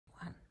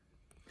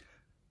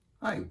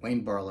Hi,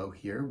 Wayne Barlowe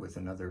here with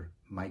another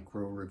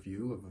micro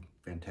review of a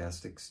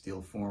fantastic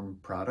Stilform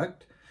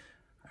product.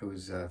 I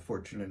was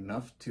fortunate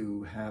enough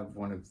to have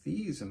one of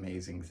these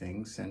amazing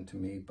things sent to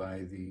me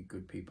by the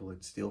good people at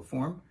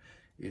Stilform.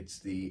 It's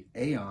the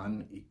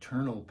Aeon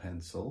Eternal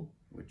Pencil,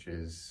 which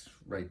is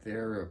right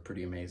there a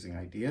pretty amazing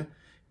idea.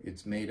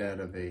 It's made out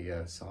of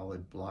a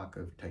solid block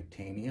of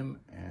titanium,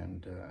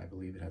 and I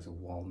believe it has a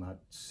walnut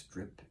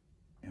strip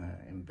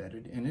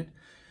embedded in it.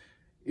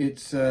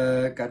 It's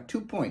got 2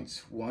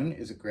 points. One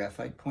is a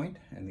graphite point,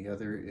 and the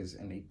other is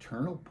an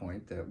eternal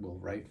point that will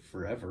write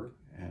forever,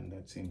 and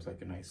that seems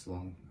like a nice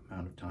long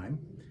amount of time.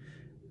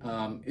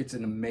 It's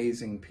an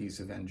amazing piece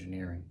of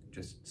engineering,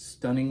 just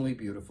stunningly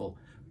beautiful,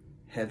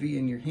 heavy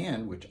in your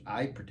hand, which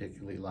I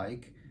particularly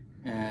like,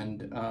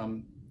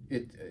 and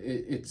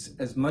it's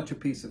as much a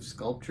piece of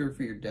sculpture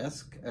for your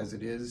desk as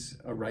it is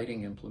a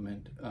writing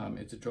implement.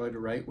 It's a joy to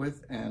write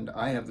with, and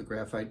I have the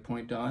graphite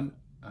point on.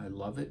 I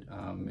love it.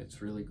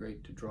 It's really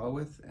great to draw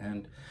with,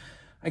 and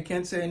I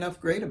can't say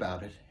enough great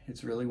about it.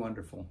 It's really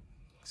wonderful.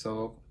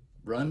 So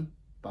run,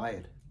 buy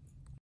it.